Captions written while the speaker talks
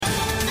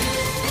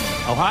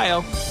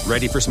Ohio,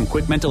 ready for some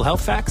quick mental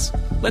health facts?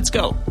 Let's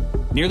go.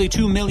 Nearly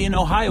 2 million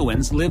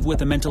Ohioans live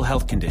with a mental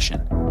health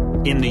condition.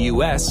 In the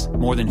U.S.,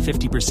 more than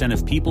 50%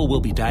 of people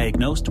will be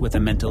diagnosed with a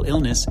mental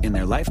illness in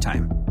their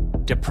lifetime.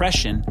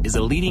 Depression is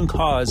a leading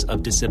cause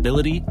of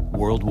disability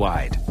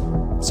worldwide.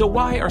 So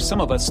why are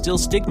some of us still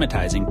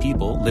stigmatizing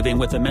people living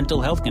with a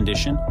mental health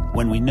condition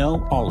when we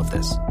know all of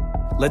this?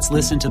 Let's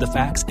listen to the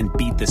facts and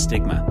beat the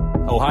stigma.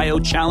 Ohio,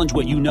 challenge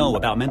what you know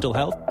about mental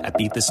health at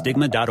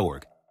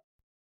beatthestigma.org.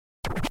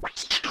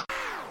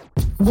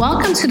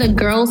 Welcome to the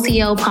Girl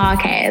CEO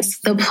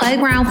podcast, the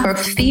playground for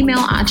female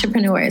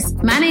entrepreneurs.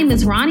 My name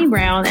is Ronnie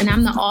Brown, and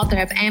I'm the author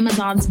of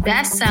Amazon's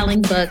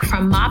best-selling book,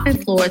 From Mopping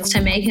Floors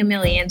to Making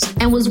Millions,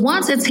 and was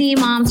once a teen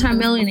mom turned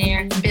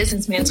millionaire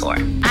business mentor.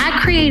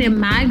 I created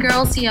my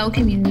Girl CEO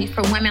community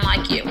for women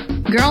like you.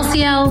 Girl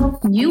CEO,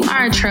 you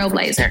are a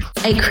trailblazer,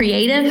 a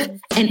creative,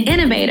 an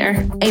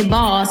innovator, a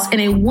boss,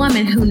 and a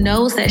woman who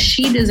knows that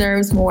she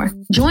deserves more.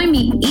 Join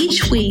me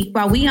each week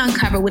while we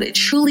uncover what it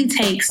truly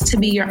takes to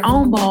be your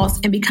own boss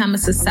and become a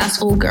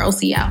successful Girl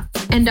CEO.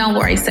 And don't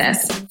worry,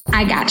 sis,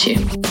 I got you.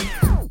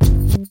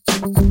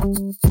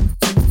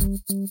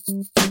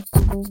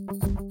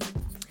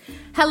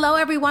 Hello,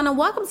 everyone, and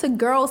welcome to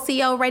Girl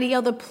CEO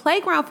Radio, the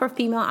playground for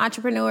female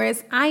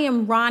entrepreneurs. I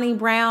am Ronnie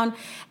Brown,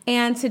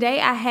 and today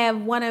I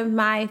have one of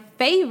my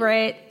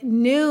favorite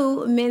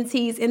new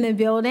mentees in the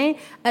building,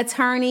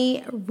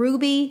 attorney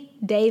Ruby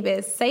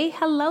Davis. Say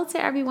hello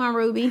to everyone,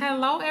 Ruby.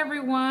 Hello,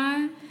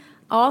 everyone.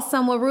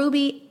 Awesome. Well,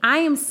 Ruby, I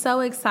am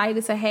so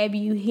excited to have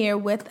you here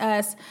with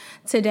us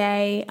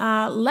today.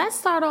 Let's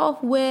start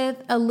off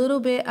with a little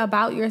bit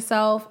about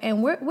yourself.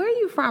 And where are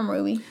you from,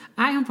 Ruby?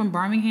 I am from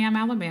Birmingham,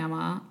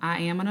 Alabama. I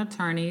am an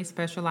attorney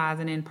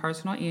specializing in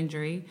personal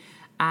injury.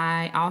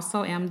 I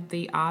also am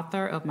the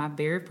author of my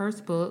very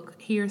first book,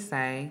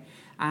 Hearsay.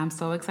 I'm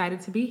so excited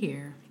to be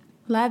here.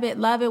 Love it.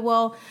 Love it.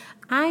 Well,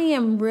 I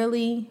am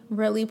really,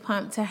 really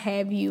pumped to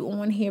have you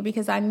on here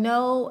because I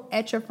know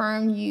at your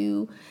firm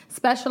you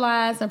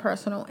specialize in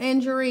personal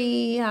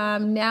injury.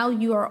 Now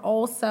you are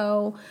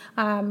also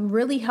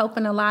really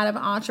helping a lot of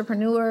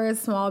entrepreneurs,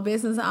 small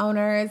business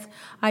owners.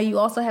 You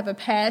also have a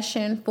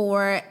passion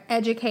for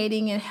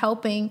educating and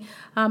helping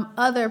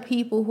other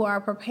people who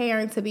are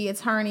preparing to be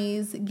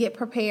attorneys get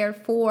prepared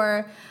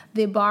for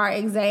the bar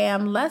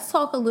exam. Let's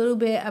talk a little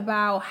bit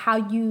about how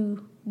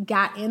you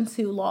got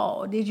into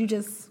law. Did you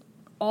just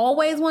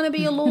always want to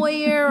be a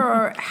lawyer,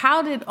 or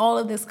how did all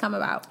of this come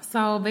about?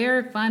 So,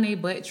 very funny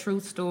but true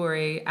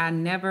story. I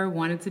never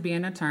wanted to be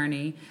an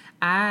attorney.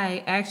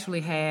 I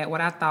actually had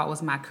what I thought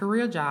was my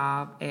career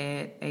job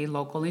at a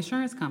local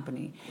insurance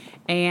company.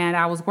 And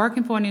I was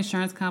working for an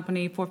insurance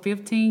company for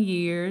 15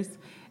 years,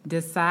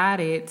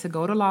 decided to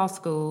go to law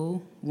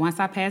school. Once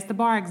I passed the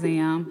bar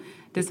exam,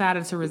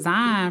 decided to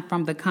resign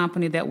from the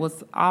company that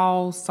was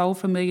all so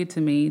familiar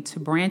to me to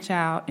branch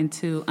out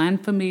into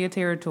unfamiliar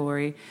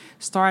territory,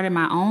 started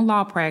my own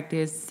law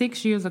practice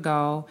 6 years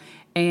ago,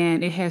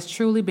 and it has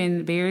truly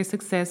been very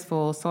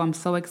successful. So I'm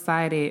so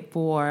excited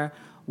for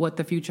what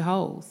the future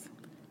holds.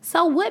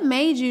 So what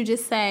made you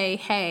just say,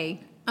 hey,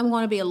 I'm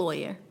going to be a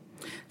lawyer?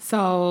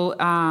 So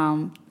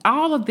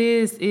all of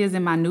this is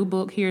in my new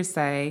book,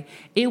 Hearsay.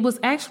 It was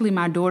actually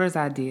my daughter's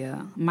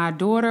idea. My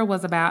daughter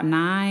was about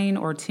 9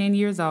 or 10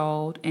 years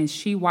old, and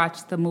she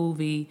watched the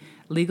movie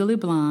Legally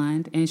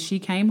Blonde, and she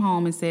came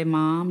home and said,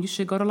 Mom, you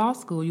should go to law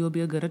school. You'll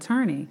be a good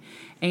attorney.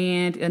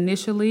 And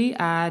initially,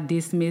 I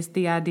dismissed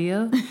the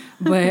idea,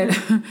 but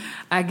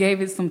I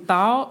gave it some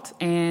thought,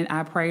 and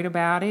I prayed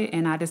about it,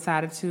 and I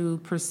decided to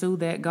pursue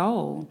that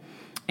goal.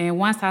 And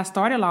once I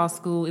started law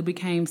school, it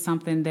became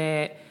something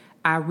that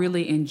I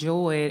really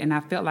enjoyed, and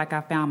I felt like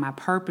I found my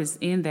purpose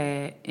in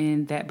that,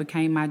 and that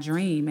became my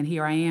dream, and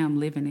here I am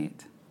living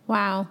it.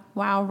 Wow.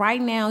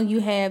 Right now you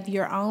have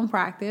your own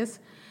practice.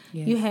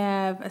 Yes. You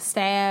have a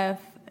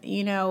staff,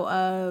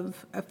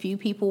 of a few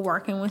people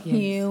working with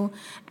you.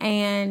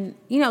 And,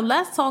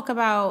 let's talk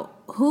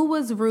about who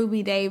was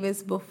Ruby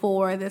Davis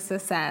before the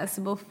success,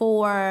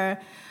 before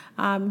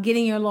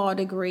getting your law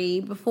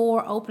degree,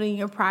 before opening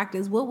your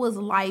practice. What was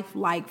life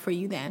like for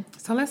you then?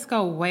 So let's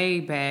go way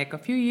back. A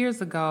few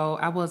years ago,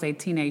 I was a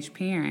teenage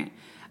parent.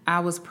 I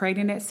was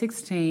pregnant at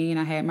 16.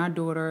 I had my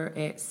daughter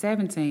at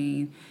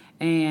 17.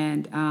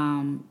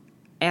 And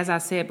as I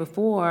said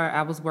before,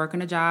 I was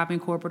working a job in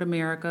corporate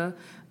America,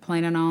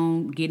 planning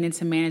on getting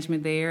into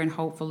management there and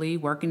hopefully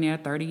working there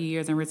 30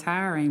 years and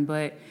retiring.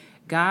 But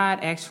God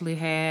actually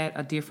had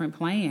a different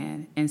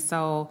plan. And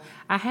so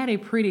I had a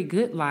pretty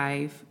good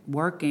life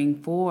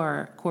working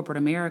for corporate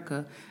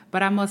America.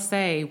 But I must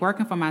say,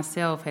 working for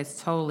myself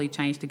has totally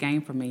changed the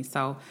game for me.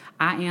 So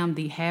I am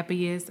the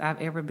happiest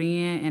I've ever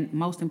been, and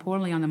most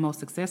importantly, I'm the most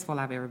successful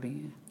I've ever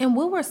been. And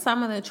what were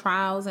some of the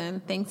trials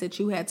and things that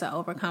you had to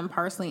overcome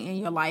personally in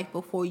your life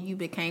before you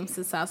became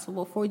successful,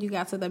 before you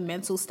got to the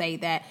mental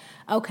state that,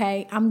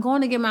 okay, I'm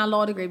going to get my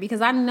law degree?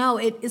 Because I know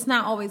it's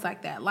not always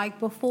like that. Like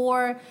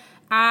before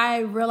I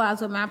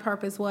realized what my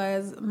purpose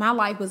was. My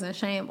life was in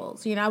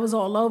shambles. I was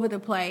all over the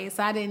place.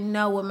 I didn't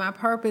know what my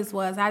purpose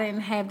was. I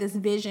didn't have this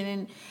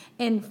vision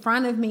in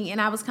front of me, and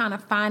I was kind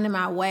of finding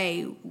my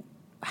way.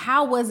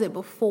 How was it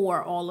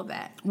before all of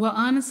that? Well,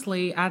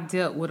 honestly, I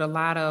dealt with a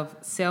lot of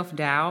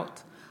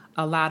self-doubt,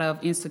 a lot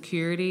of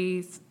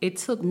insecurities. It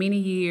took many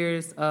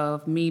years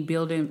of me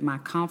building my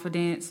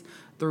confidence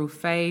through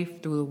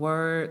faith, through the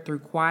word, through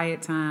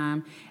quiet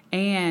time,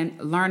 and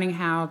learning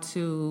how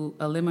to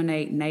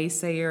eliminate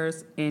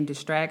naysayers and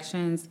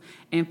distractions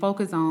and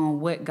focus on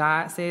what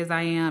God says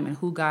I am and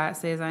who God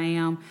says I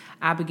am.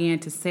 I began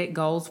to set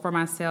goals for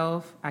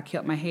myself. I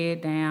kept my head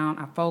down.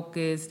 I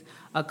focused,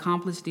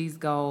 accomplished these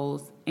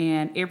goals.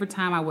 And every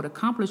time I would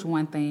accomplish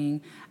one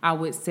thing, I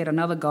would set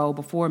another goal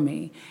before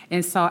me.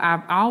 And so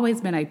I've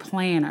always been a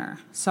planner.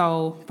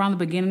 So from the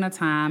beginning of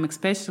time,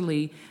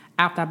 especially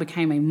after I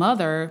became a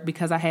mother,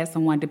 because I had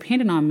someone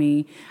dependent on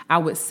me, I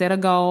would set a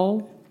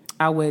goal.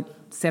 I would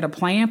set a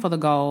plan for the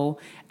goal.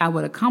 I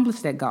would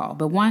accomplish that goal.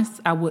 But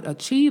once I would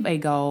achieve a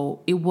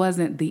goal, it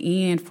wasn't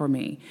the end for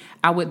me.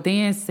 I would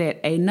then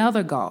set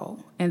another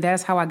goal. And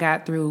that's how I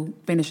got through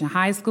finishing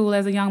high school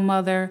as a young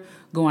mother,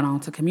 going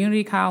on to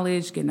community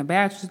college, getting a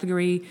bachelor's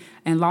degree,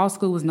 and law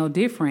school was no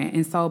different.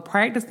 And so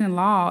practicing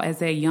law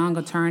as a young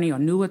attorney or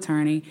new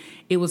attorney,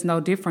 it was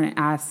no different.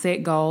 I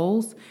set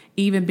goals.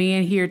 Even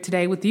being here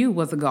today with you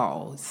was a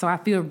goal. So I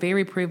feel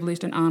very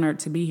privileged and honored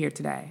to be here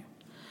today.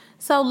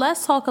 So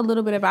let's talk a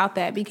little bit about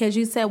that, because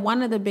you said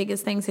one of the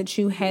biggest things that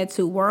you had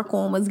to work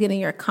on was getting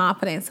your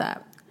confidence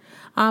up.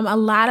 A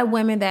lot of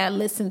women that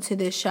listen to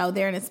this show,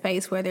 they're in a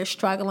space where they're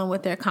struggling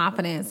with their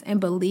confidence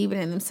and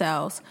believing in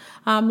themselves.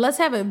 Let's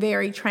have a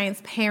very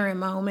transparent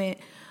moment.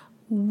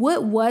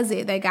 What was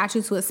it that got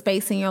you to a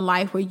space in your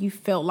life where you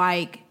felt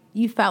like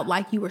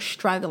you were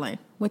struggling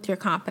with your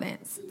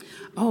confidence?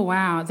 Oh,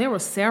 wow. There were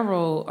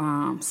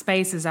several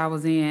spaces I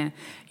was in.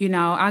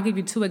 I'll give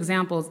you two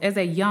examples. As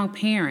a young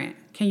parent,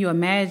 can you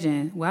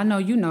imagine? Well, I know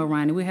you know,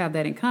 Ronnie, we have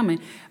that in common.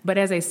 But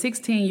as a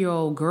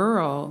 16-year-old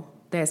girl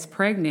that's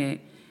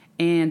pregnant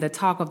and the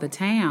talk of the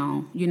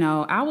town,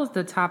 I was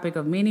the topic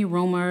of many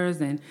rumors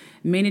and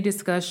many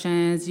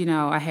discussions.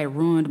 I had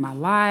ruined my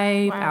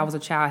life. Wow. I was a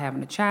child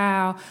having a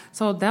child.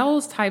 So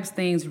those types of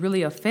things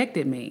really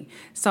affected me.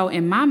 So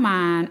in my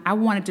mind, I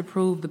wanted to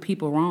prove the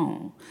people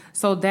wrong.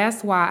 So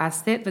that's why I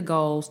set the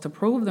goals to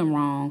prove them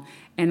wrong.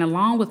 And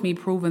along with me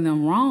proving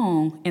them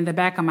wrong, in the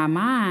back of my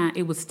mind,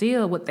 it was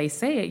still what they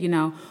said.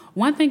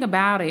 One thing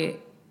about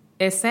it,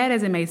 as sad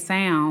as it may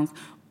sound,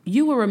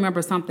 you will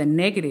remember something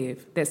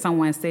negative that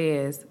someone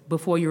says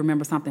before you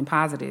remember something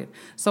positive.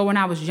 So when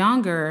I was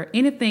younger,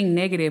 anything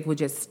negative would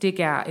just stick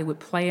out. It would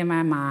play in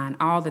my mind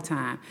all the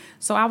time.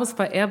 So I was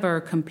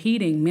forever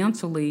competing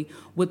mentally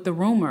with the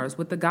rumors,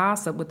 with the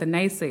gossip, with the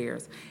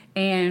naysayers.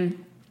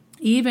 And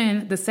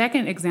even the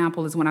second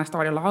example is when I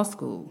started law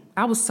school.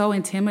 I was so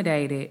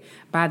intimidated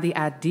by the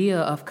idea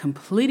of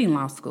completing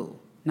law school.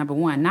 Number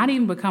one, not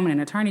even becoming an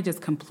attorney, just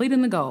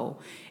completing the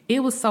goal.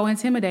 It was so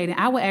intimidating.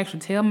 I would actually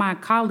tell my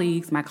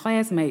colleagues, my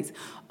classmates,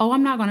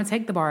 I'm not going to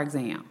take the bar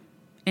exam.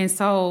 And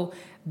so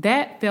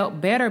that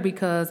felt better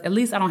because at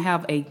least I don't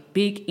have a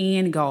big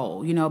end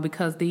goal,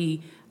 because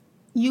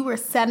You were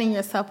setting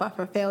yourself up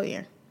for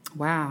failure.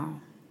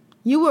 Wow.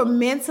 You were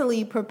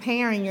mentally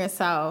preparing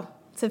yourself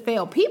to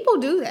fail. People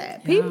do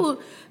that. Yeah.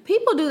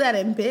 People do that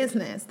in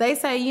business. They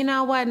say, you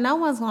know what? No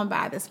one's going to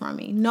buy this from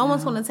me. No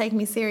one's going to take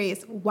me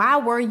serious. Why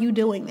were you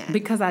doing that?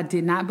 Because I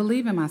did not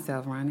believe in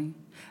myself, Ronnie.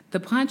 The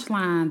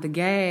punchline, the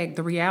gag,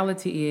 the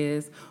reality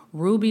is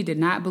Ruby did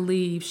not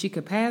believe she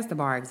could pass the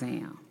bar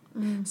exam.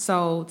 Mm.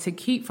 So to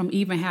keep from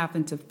even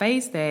having to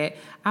face that,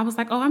 I was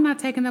like, I'm not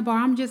taking the bar.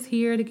 I'm just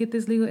here to get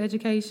this legal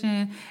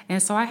education.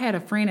 And so I had a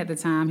friend at the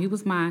time. He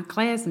was my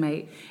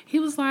classmate. He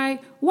was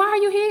like, why are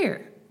you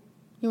here?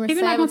 You were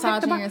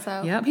sabotaging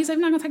yourself. Yep. He said,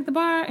 you're not going to take the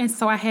bar. And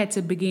so I had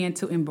to begin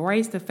to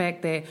embrace the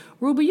fact that,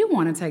 Ruby, you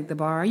want to take the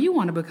bar. You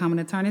want to become an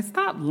attorney.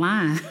 Stop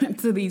lying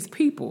to these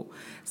people.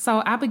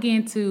 So I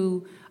began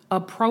to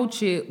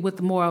approach it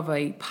with more of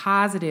a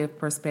positive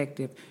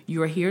perspective.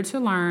 You are here to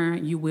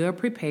learn, you will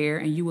prepare,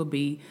 and you will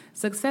be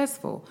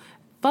successful.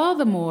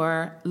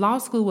 Furthermore, law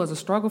school was a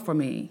struggle for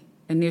me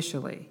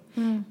initially.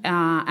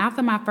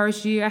 After my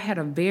first year, I had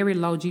a very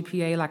low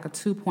GPA, like a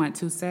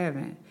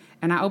 2.27.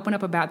 And I opened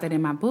up about that in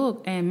my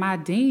book, and my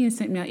dean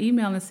sent me an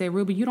email and said,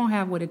 Ruby, you don't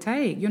have what it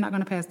takes. You're not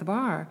going to pass the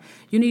bar.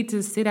 You need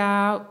to sit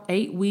out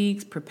 8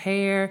 weeks,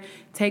 prepare,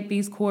 take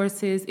these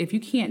courses. If you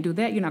can't do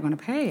that, you're not going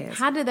to pass.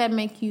 How did that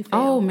make you feel?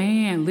 Oh,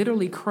 man,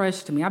 literally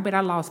crushed me. I bet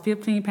I lost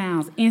 15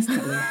 pounds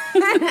instantly.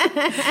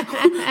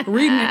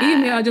 Reading the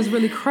email just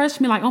really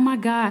crushed me, like, oh, my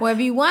God. Well, if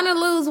you want to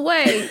lose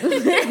weight.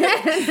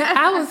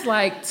 I was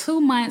like 2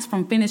 months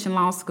from finishing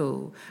law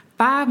school.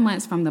 5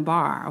 months from the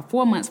bar, or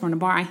 4 months from the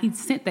bar, and he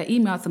sent that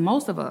email to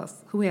most of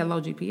us who had low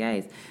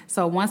GPAs.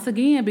 So once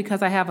again,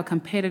 because I have a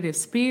competitive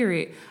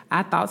spirit,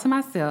 I thought to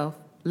myself,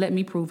 let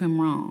me prove him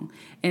wrong.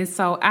 And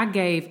so I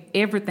gave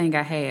everything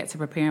I had to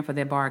preparing for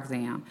that bar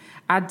exam.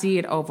 I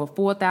did over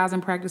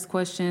 4,000 practice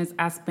questions.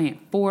 I spent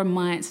 4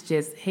 months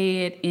just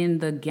head in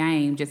the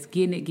game, just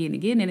getting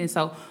it. And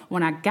so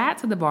when I got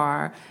to the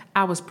bar,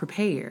 I was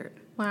prepared.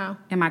 Wow.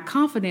 And my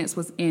confidence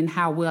was in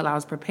how well I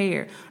was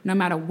prepared. No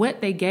matter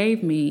what they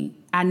gave me,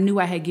 I knew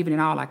I had given it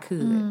all I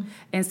could.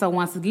 And so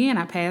once again,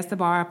 I passed the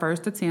bar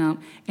first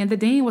attempt, and the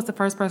dean was the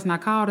first person I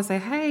called to say,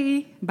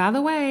 hey, by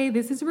the way,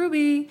 this is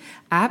Ruby.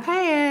 I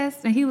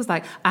passed. And he was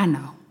like, I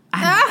know.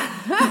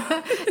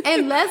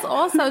 And let's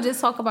also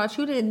just talk about,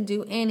 you didn't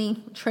do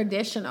any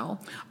traditional.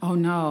 Oh,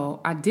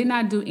 no. I did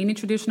not do any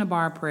traditional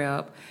bar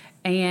prep.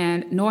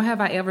 And nor have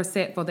I ever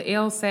sat for the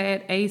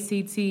LSAT,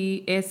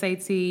 ACT,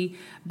 SAT.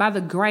 By the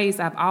grace,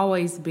 I've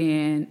always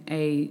been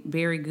a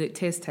very good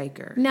test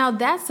taker. Now,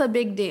 that's a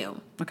big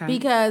deal. Okay.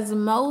 Because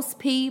most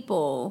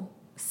people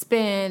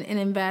spend and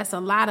invest a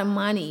lot of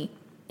money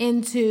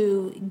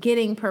into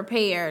getting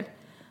prepared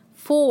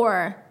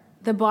for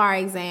the bar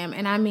exam.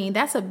 And I mean,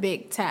 that's a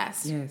big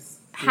test. Yes.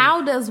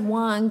 How does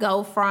one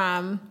go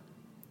from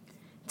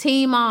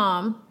teen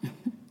mom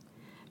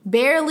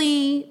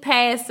barely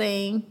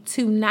passing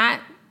to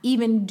not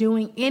even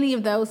doing any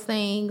of those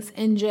things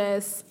and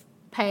just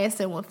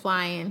passing with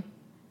flying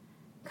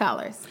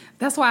colors?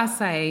 That's why I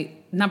say,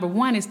 number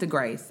one is the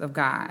grace of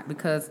God,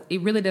 because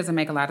it really doesn't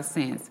make a lot of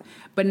sense.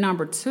 But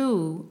number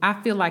two,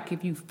 I feel like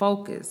if you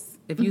focus,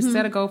 if you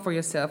set a goal for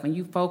yourself and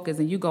you focus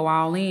and you go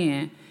all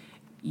in,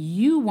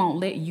 you won't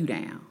let you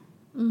down.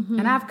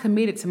 And I've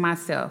committed to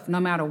myself,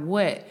 no matter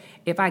what,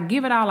 if I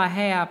give it all I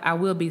have, I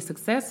will be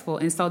successful.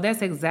 And so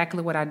that's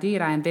exactly what I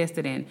did. I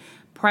invested in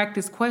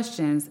practice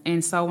questions.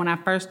 And so when I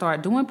first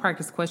started doing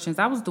practice questions,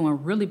 I was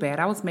doing really bad.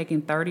 I was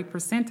making 30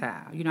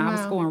 percentile. You know, I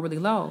was scoring really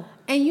low.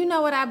 And you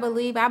know what I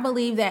believe? I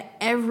believe that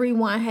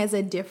everyone has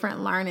a different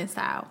learning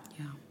style.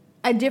 Yeah.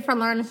 A different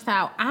learning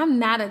style. I'm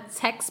not a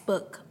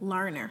textbook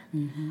learner.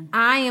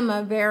 I am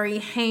a very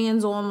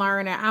hands-on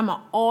learner. I'm an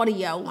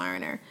audio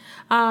learner.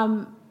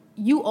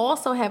 You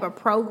also have a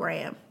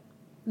program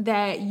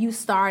that you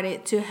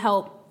started to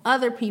help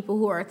other people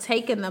who are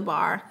taking the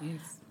bar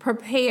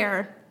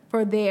prepare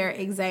for their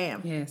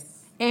exam.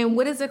 Yes. And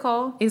what is it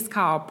called? It's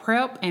called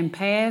Prep and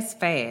Pass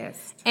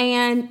Fast.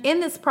 And in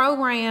this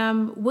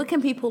program, what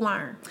can people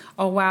learn?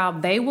 Oh, wow.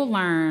 They will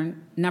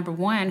learn, number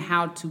one,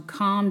 how to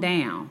calm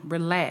down,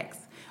 relax.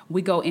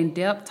 We go in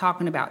depth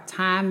talking about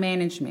time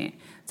management,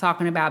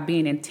 talking about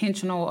being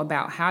intentional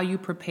about how you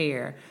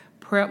prepare,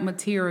 prep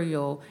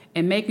material,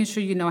 and making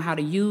sure you know how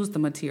to use the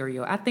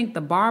material. I think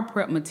the bar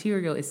prep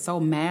material is so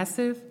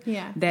massive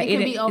that it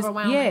can be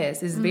overwhelming.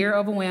 Yes, it's very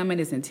overwhelming.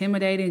 It's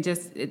intimidating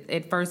just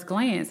at first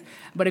glance.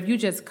 But if you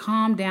just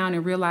calm down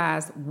and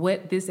realize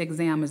what this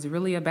exam is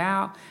really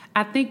about,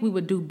 I think we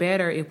would do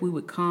better if we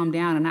would calm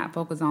down and not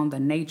focus on the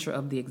nature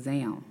of the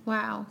exam.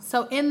 Wow.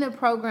 So in the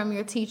program,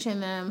 you're teaching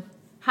them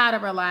how to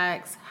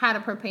relax, how to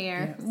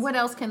prepare. Yes. What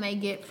else can they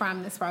get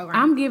from this program?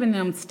 I'm giving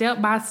them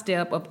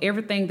step-by-step of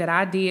everything that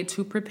I did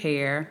to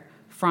prepare,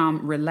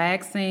 from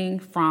relaxing,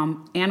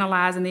 from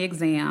analyzing the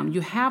exam. You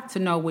have to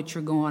know what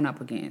you're going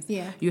up against.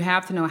 Yeah. You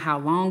have to know how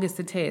long is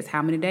the test,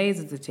 how many days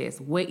is the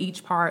test, what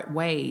each part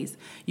weighs.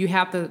 You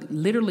have to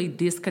literally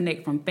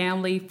disconnect from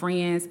family,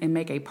 friends, and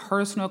make a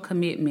personal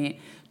commitment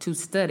to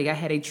study. I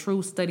had a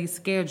true study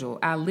schedule.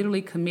 I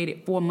literally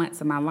committed 4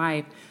 months of my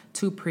life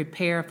to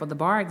prepare for the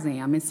bar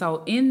exam. And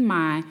so in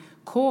my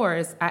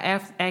course, I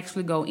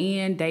actually go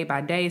in day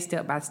by day,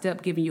 step by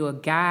step, giving you a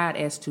guide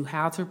as to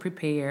how to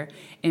prepare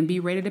and be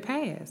ready to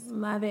pass.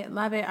 Love it,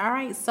 love it. All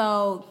right,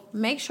 so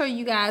make sure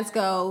you guys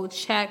go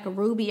check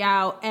Ruby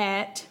out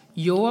at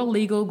Your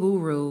Legal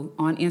Guru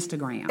on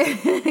Instagram.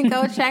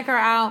 Go check her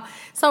out.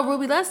 So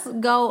Ruby, let's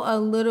go a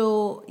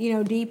little,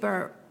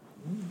 deeper.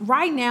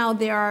 Right now,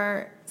 there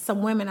are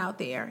some women out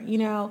there,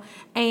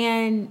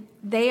 and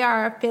they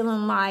are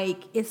feeling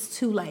like it's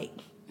too late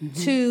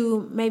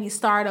to maybe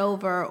start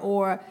over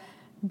or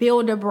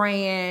build a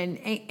brand.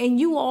 And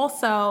you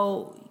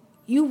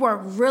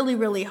work really,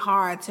 really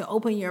hard to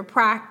open your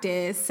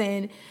practice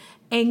and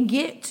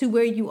get to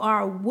where you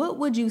are. What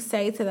would you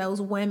say to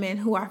those women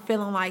who are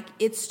feeling like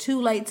it's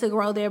too late to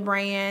grow their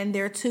brand,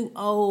 they're too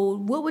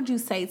old? What would you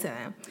say to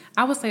them?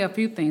 I would say a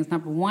few things.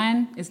 Number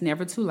one, it's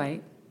never too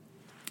late.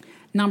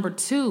 Number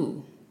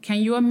two, can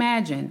you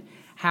imagine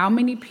how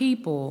many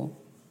people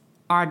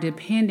are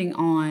depending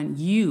on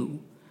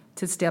you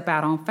to step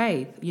out on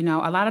faith?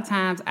 A lot of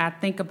times I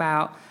think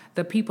about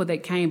the people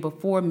that came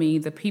before me,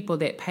 the people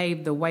that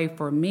paved the way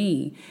for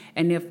me.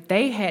 And if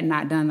they had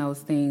not done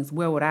those things,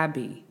 where would I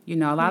be? A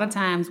lot of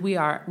times we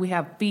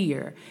have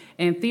fear,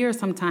 and fear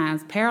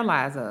sometimes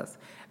paralyzes us.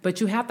 But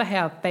you have to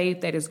have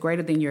faith that is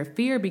greater than your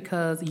fear,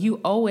 because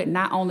you owe it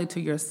not only to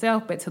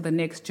yourself, but to the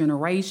next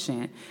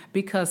generation,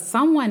 because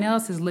someone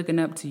else is looking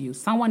up to you.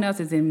 Someone else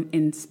is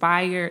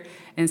inspired,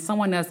 and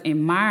someone else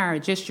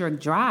admires just your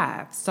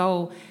drive.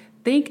 So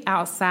think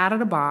outside of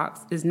the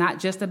box. It's not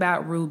just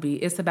about Ruby.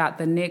 It's about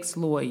the next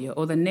lawyer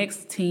or the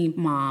next teen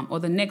mom or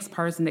the next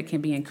person that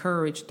can be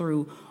encouraged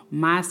through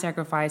my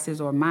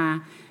sacrifices or my,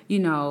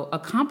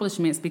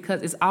 accomplishments,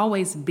 because it's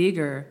always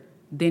bigger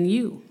than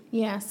you.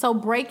 Yeah, so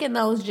breaking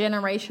those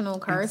generational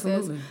curses.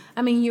 Absolutely.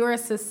 I mean, you're a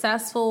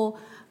successful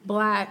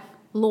Black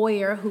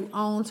lawyer who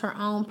owns her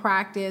own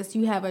practice.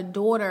 You have a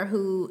daughter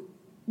who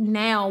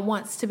now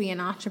wants to be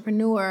an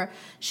entrepreneur.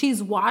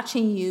 She's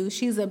watching you.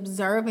 She's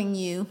observing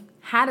you.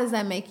 How does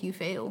that make you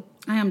feel?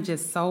 I am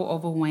just so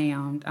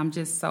overwhelmed. I'm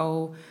just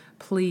so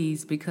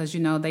pleased because,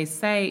 they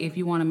say if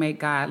you want to make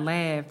God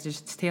laugh,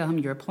 just tell him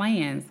your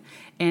plans.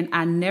 And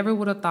I never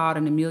would have thought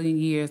in a million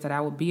years that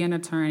I would be an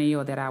attorney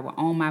or that I would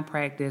own my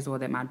practice or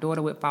that my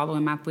daughter would follow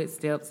in my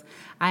footsteps.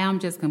 I am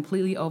just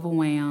completely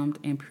overwhelmed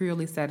and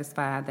purely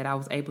satisfied that I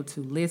was able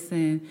to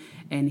listen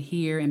and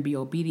hear and be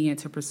obedient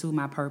to pursue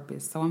my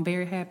purpose. So I'm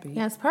very happy.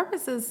 Yes,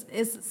 purpose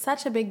is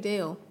such a big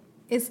deal.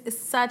 It's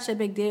such a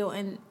big deal.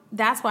 And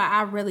that's why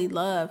I really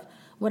love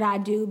what I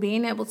do,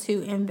 being able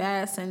to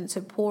invest and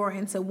to pour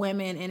into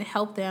women and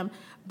help them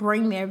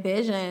bring their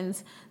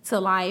visions to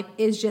life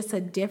is just a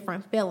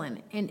different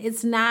feeling. And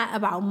it's not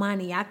about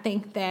money. I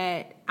think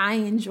that I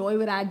enjoy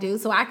what I do,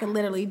 so I can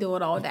literally do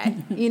it all day.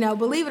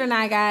 Believe it or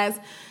not, guys,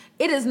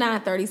 it is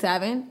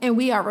 9:37, and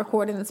we are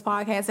recording this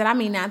podcast at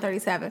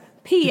 9:37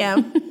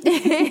 p.m.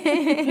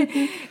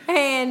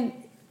 And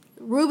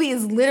Ruby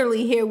is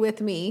literally here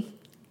with me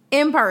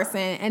in person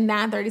at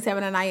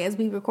 9:37 at night as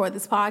we record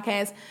this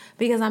podcast,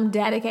 because I'm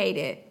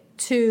dedicated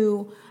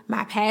to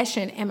my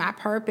passion and my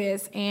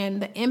purpose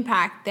and the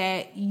impact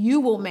that you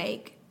will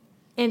make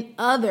in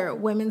other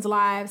women's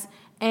lives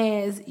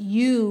as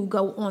you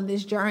go on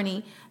this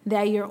journey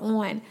that you're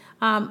on.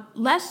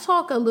 Let's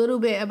talk a little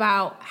bit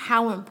about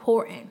how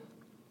important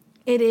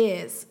it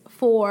is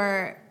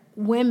for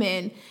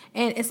women,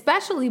 and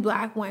especially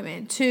Black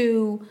women,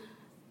 to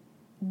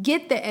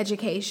get the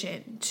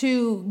education,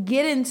 to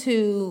get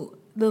into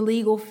the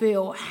legal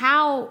field.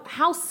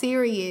 How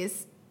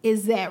serious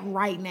is that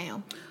right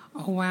now?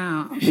 Oh,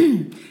 wow.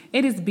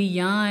 It is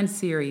beyond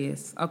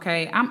serious,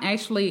 okay? I'm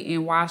actually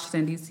in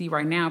Washington, D.C.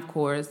 right now, of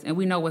course, and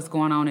we know what's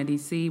going on in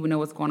D.C. We know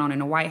what's going on in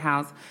the White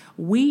House.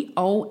 We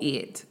owe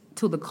it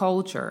to the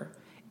culture.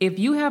 If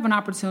you have an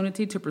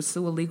opportunity to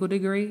pursue a legal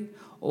degree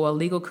or a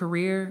legal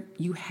career,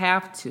 you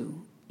have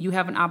to. You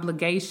have an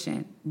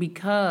obligation,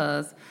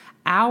 because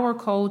our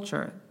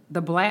culture,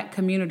 the Black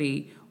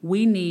community,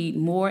 we need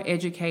more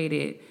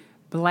educated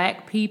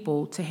Black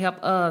people to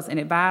help us and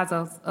advise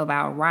us of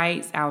our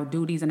rights, our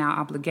duties, and our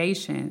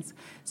obligations.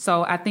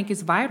 So I think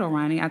it's vital,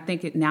 Ronnie. I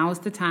think now is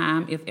the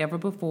time, if ever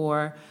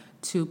before,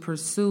 to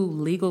pursue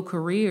legal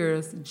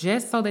careers,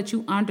 just so that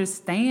you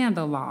understand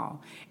the law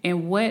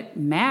and what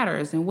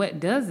matters and what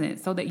doesn't,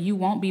 so that you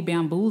won't be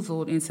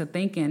bamboozled into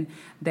thinking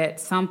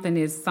that something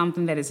is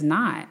something that is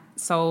not.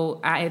 So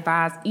I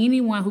advise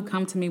anyone who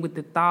come to me with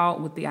the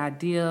thought, with the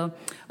idea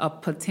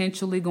of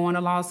potentially going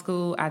to law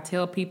school, I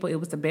tell people it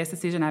was the best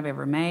decision I've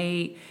ever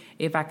made.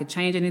 If I could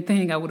change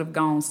anything, I would have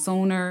gone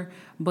sooner.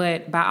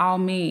 But by all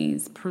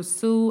means,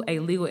 pursue a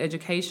legal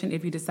education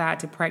if you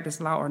decide to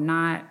practice law or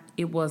not.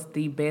 It was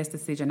the best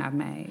decision I've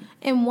made.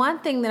 And one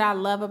thing that I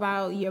love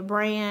about your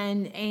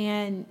brand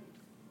and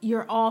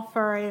your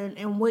offer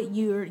and what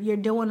you're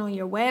doing on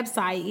your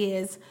website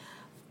is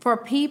for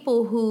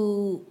people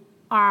who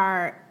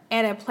are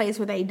at a place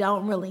where they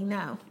don't really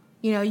know.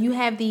 You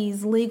have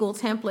these legal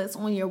templates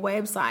on your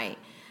website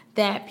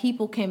that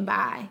people can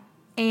buy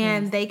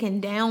and they can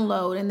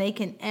download and they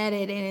can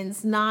edit, and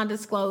it's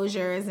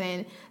non-disclosures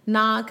and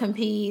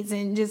non-competes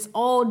and just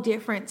all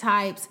different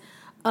types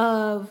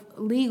of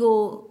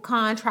legal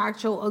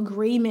contractual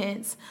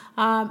agreements.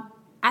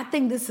 I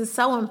think this is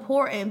so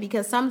important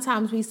because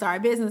sometimes we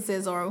start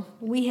businesses or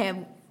we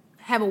have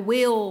a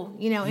will,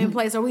 in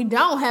place, or we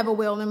don't have a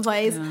will in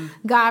place,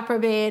 God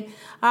forbid.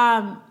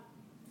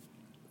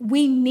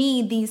 We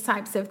need these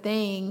types of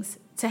things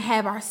to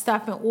have our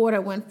stuff in order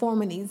when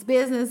forming these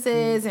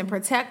businesses and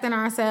protecting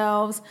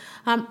ourselves.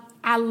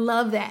 I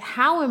love that.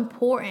 How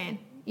important,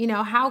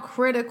 how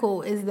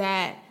critical is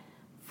that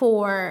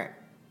for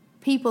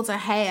people to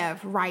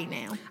have right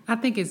now? I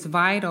think it's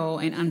vital,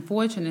 and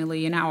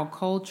unfortunately in our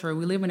culture,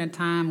 we live in a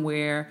time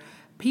where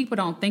people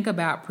don't think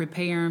about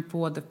preparing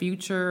for the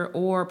future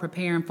or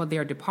preparing for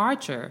their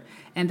departure.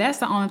 And that's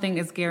the only thing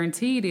that's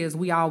guaranteed is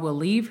we all will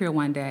leave here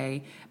one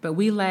day, but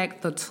we lack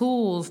the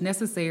tools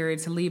necessary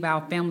to leave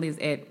our families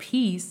at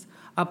peace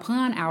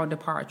upon our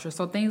departure.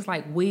 So things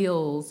like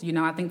wills,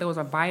 I think those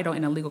are vital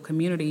in the legal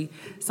community.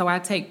 So I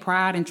take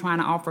pride in trying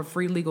to offer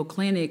free legal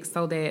clinics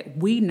so that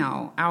we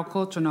know, our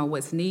culture know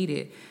what's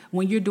needed.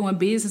 When you're doing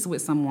business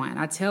with someone,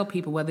 I tell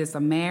people whether it's a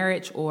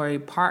marriage or a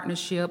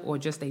partnership or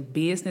just a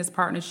business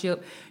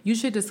partnership, you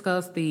should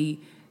discuss the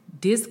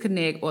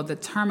disconnect or the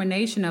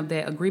termination of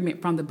that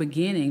agreement from the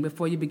beginning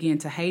before you begin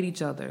to hate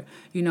each other.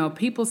 You know,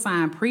 people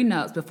sign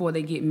prenups before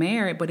they get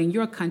married, but in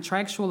your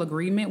contractual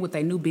agreement with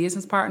a new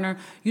business partner,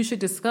 you should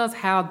discuss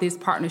how this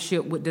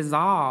partnership would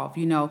dissolve,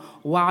 you know,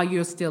 while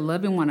you're still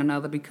loving one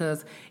another.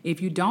 Because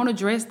if you don't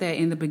address that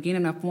in the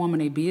beginning of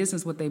forming a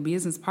business with a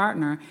business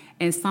partner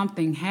and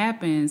something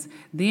happens,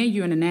 then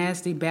you're in a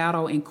nasty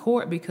battle in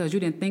court because you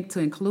didn't think to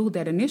include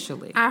that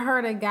initially. I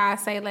heard a guy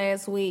say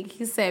last week,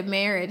 he said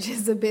marriage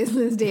is a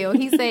business deal.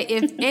 He said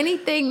if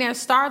anything that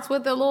starts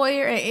with a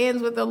lawyer and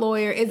ends with a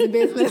lawyer is a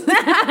business.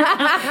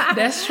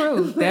 That's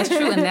true. That's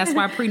true. And that's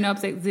why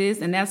prenups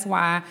exist. And that's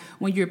why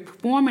when you're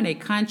forming a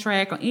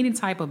contract or any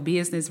type of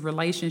business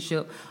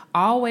relationship,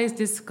 always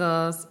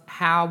discuss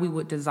how we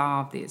would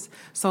dissolve this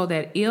so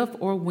that if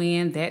or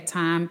when that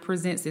time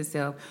presents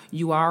itself,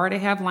 you already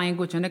have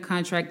language in the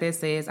contract that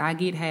says, I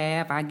get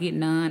half, I get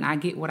none, I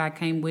get what I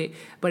came with.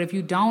 But if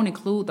you don't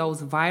include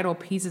those vital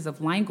pieces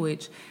of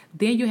language,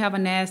 then you have a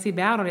nasty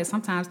battle that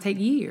sometimes take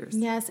years.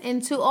 Yes,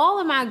 and to all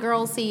of my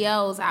girl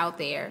CEOs out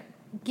there,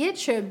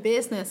 get your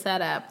business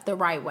set up the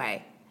right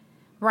way.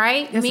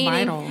 Right? That's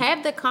Meaning vital.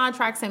 Have the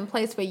contracts in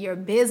place for your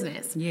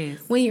business.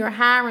 Yes. When you're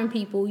hiring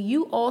people,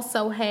 you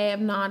also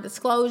have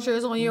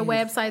non-disclosures on your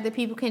website that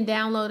people can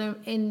download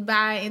and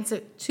buy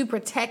into to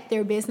protect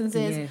their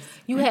businesses. Yes.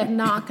 You have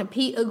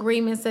non-compete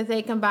agreements that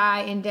they can buy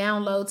and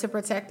download to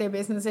protect their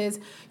businesses.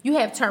 You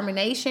have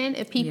termination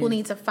if people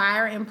need to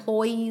fire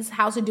employees,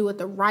 how to do it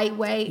the right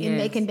way, and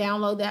they can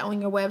download that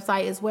on your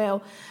website as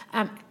well.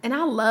 And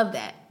I love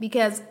that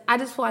because I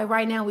just feel like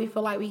right now we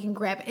feel like we can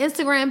grab an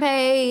Instagram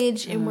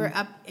page and we're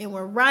up and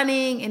we're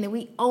running and then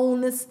we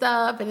own this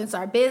stuff and it's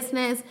our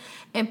business,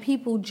 and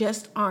people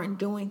just aren't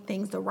doing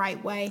things the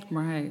right way.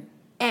 Right.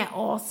 And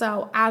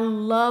also, I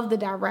love the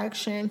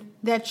direction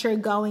that you're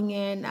going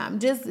in,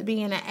 just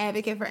being an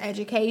advocate for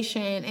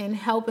education and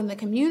helping the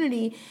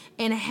community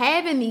and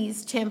having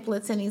these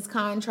templates and these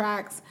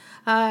contracts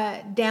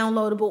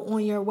downloadable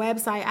on your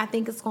website. I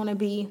think it's going to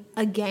be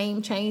a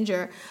game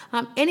changer.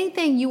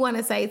 Anything you want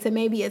to say to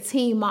maybe a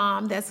teen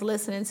mom that's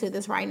listening to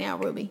this right now,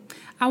 Ruby?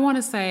 I want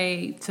to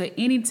say to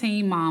any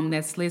teen mom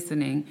that's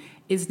listening,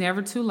 it's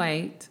never too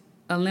late.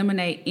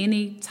 Eliminate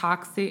any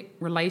toxic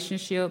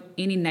relationship,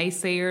 any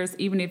naysayers,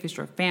 even if it's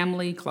your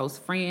family, close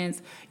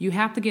friends. You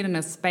have to get in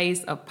a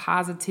space of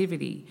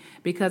positivity,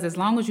 because as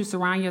long as you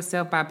surround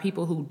yourself by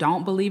people who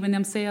don't believe in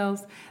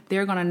themselves,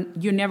 you're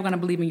never gonna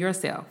believe in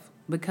yourself,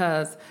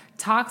 because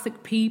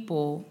toxic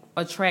people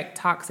attract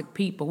toxic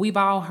people. We've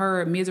all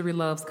heard misery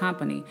loves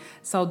company.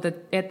 So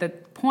at the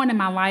point in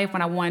my life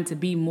when I wanted to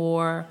be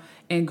more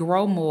and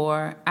grow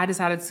more, I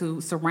decided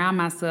to surround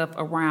myself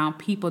around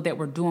people that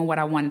were doing what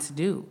I wanted to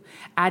do.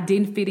 I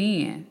didn't fit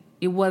in.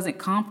 It wasn't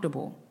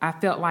comfortable. I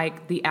felt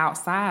like the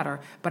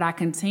outsider, but I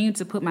continued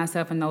to put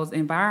myself in those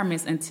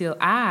environments until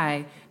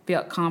I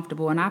felt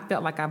comfortable and I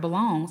felt like I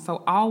belonged.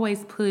 So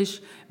always push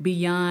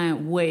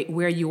beyond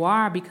where you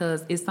are,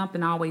 because it's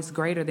something always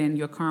greater than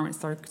your current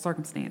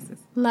circumstances.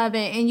 Love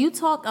it. And you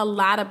talk a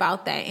lot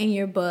about that in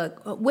your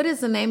book. What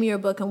is the name of your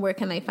book and where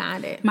can they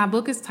find it? My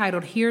book is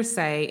titled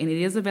Hearsay, and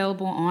it is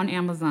available on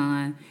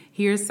Amazon.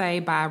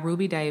 Hearsay by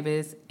Ruby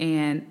Davis.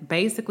 And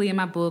basically in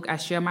my book, I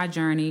share my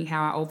journey,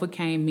 how I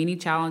overcame many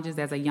challenges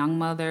as a young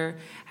mother,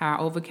 how I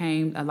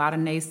overcame a lot of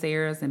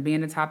naysayers and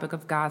being the topic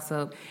of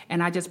gossip.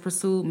 And I just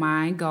pursued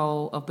my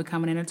goal of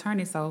becoming an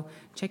attorney. So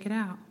check it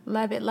out.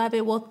 Love it. Love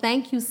it. Well,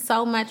 thank you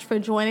so much for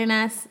joining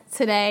us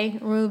today,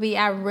 Ruby.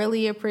 I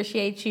really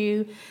appreciate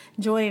you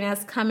joining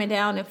us, coming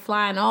down and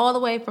flying all the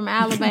way from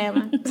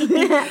Alabama.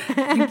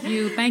 Thank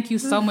you. Thank you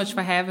so much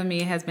for having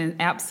me. It has been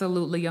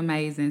absolutely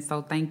amazing.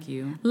 So thank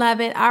you. Love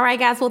it. All right,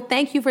 guys. Well,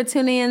 thank you for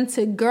tuning in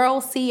to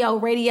Girl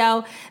CEO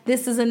Radio.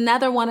 This is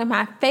another one of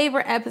my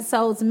favorite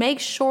episodes.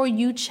 Make sure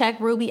you check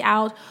Ruby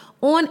out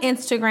on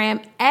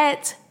Instagram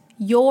at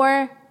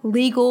Your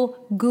Legal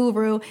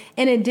Guru.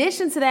 In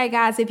addition to that,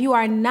 guys, if you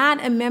are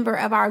not a member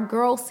of our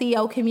Girl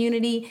CEO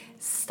community,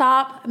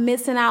 stop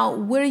missing out.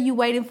 What are you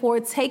waiting for?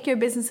 Take your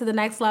business to the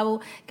next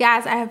level.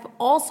 Guys, I have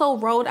also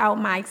rolled out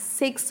my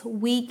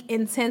 6-week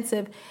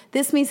intensive.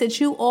 This means that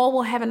you all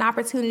will have an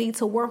opportunity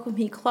to work with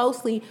me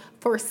closely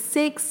for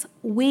 6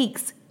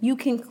 weeks. You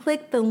can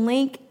click the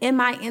link in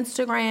my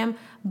Instagram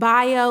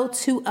bio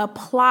to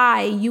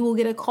apply. You will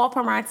get a call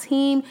from our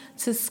team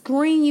to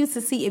screen you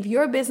to see if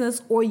your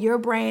business or your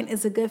brand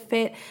is a good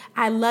fit.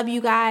 I love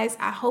you guys.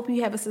 I hope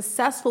you have a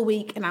successful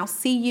week, and I'll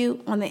see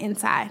you on the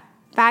inside.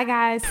 Bye,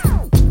 guys.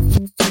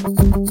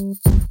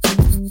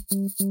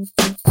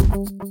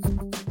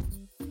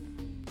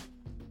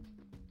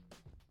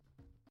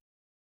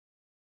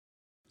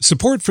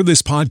 Support for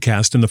this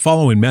podcast and the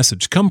following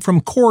message come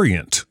from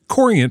Corient.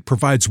 Corient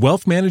provides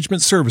wealth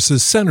management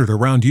services centered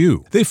around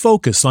you. They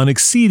focus on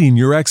exceeding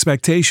your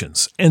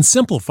expectations and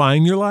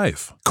simplifying your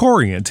life.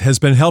 Corient has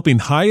been helping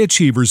high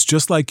achievers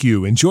just like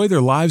you enjoy their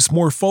lives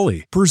more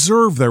fully,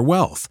 preserve their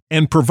wealth,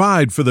 and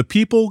provide for the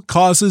people,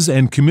 causes,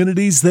 and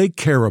communities they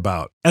care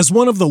about. As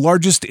one of the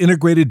largest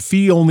integrated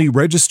fee-only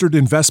registered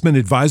investment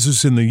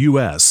advisors in the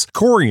U.S.,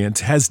 Corient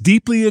has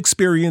deeply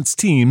experienced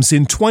teams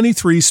in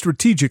 23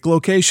 strategic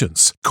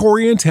locations.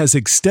 Corient has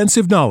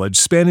extensive knowledge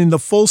spanning the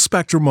full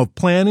spectrum of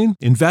planning,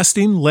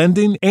 investing,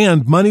 lending,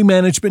 and money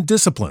management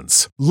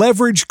disciplines.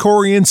 Leverage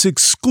Corient's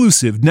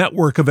exclusive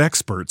network of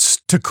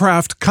experts to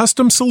craft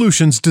custom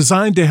solutions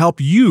designed to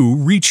help you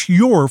reach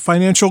your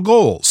financial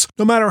goals,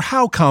 no matter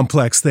how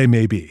complex they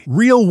may be.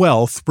 Real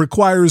wealth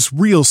requires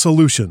real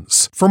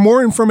solutions. For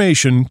more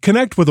information,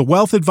 connect with a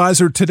wealth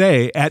advisor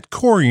today at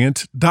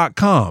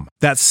Corient.com.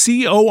 That's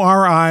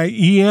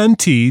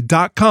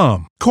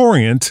Corient.com.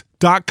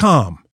 Corient.com.